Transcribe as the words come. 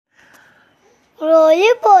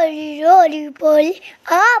roly poly,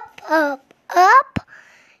 up, up, up.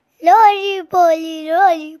 Roly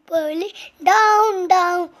poly, down,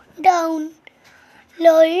 down, down.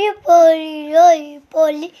 Roly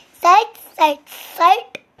poly, side, side,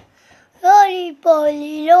 side. Roly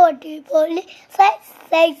poly, side,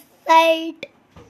 side, side.